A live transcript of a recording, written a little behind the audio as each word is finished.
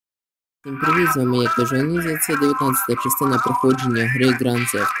Всім привіт, з вами я Кажу, це 19-та частина проходження гри Grand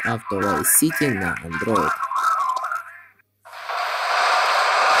Theft Auto Vice City на Android.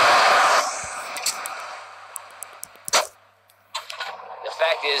 The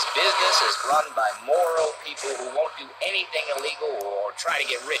fact is, business is run by moral people who won't do anything illegal or try to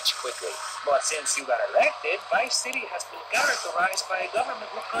get rich quickly. But since you got elected, Vice City has been characterized by a government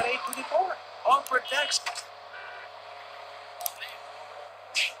who cut aid to the poor. All protects.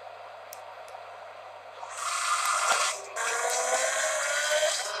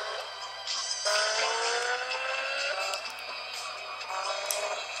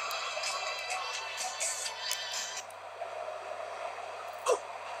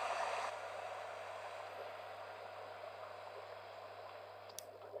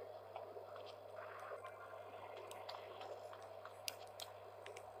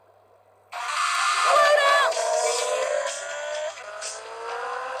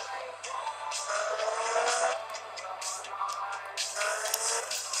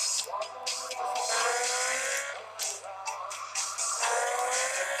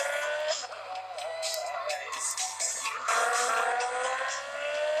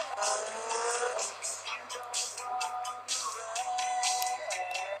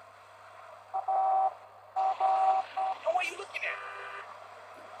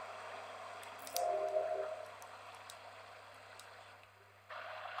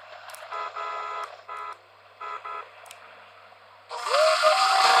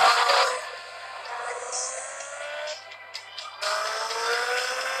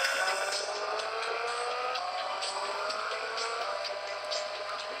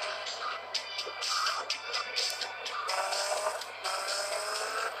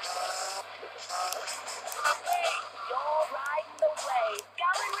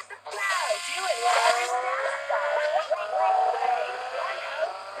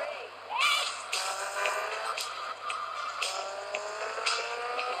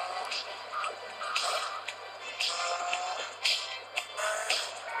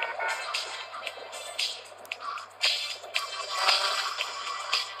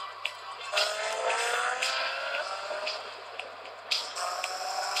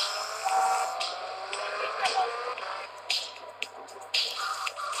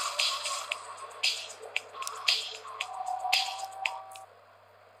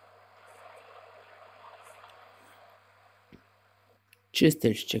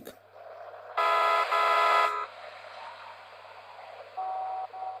 Чистильщик.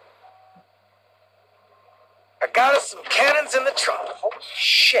 I got us some cannons in the trunk. Holy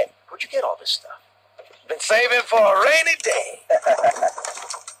shit, where'd you get all this stuff? Been saving for a rainy day.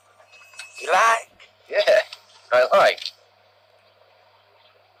 You like? Yeah, I like.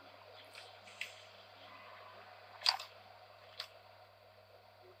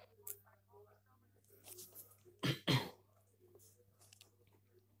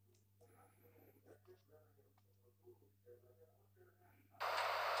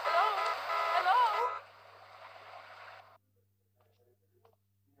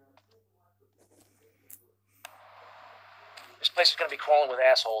 This place is gonna be crawling with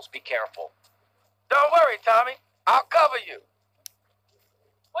assholes. Be careful. Don't worry, Tommy. I'll cover you.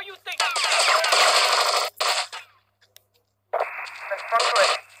 What do you think?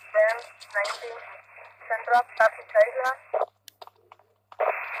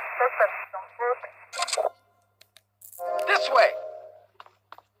 This way.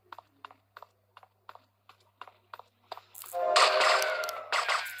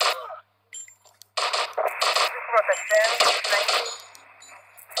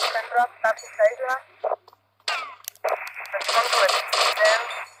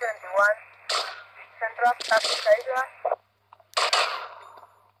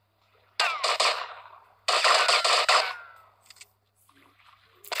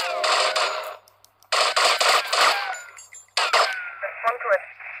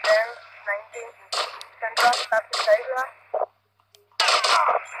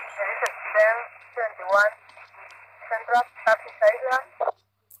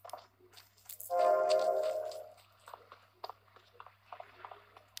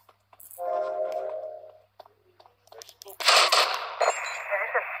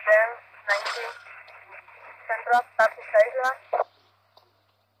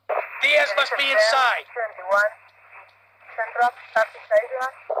 Diaz must be inside.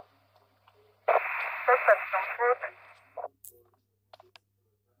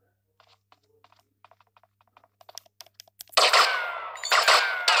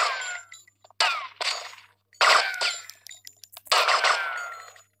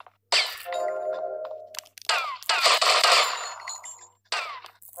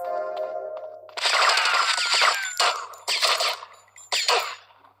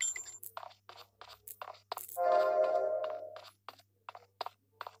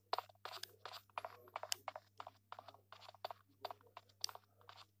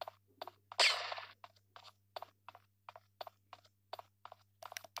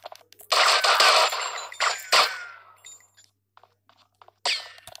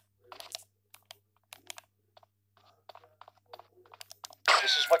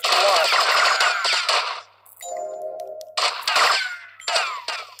 This is what you want.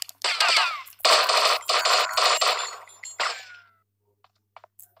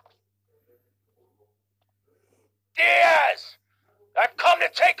 Diaz! I've come to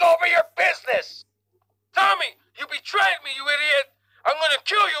take over your business! Tommy, you betrayed me, you idiot! I'm gonna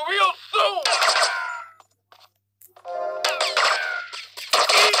kill you real soon!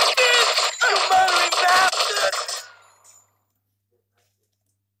 Eat this, you murdering bastard!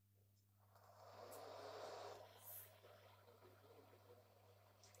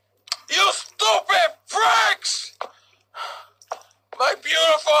 You stupid pricks! My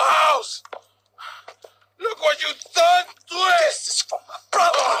beautiful house! Look what you've done to it! This is for my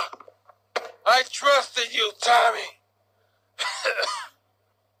brother! I trusted you, Tommy.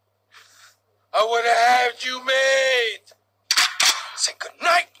 I would have had you made. Say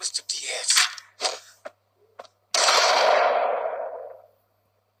goodnight, Mr. Diaz.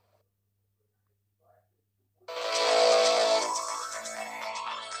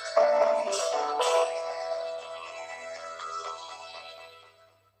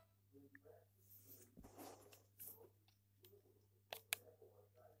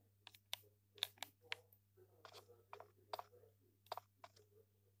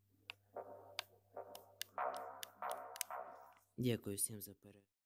 Дякую всім за перегляд.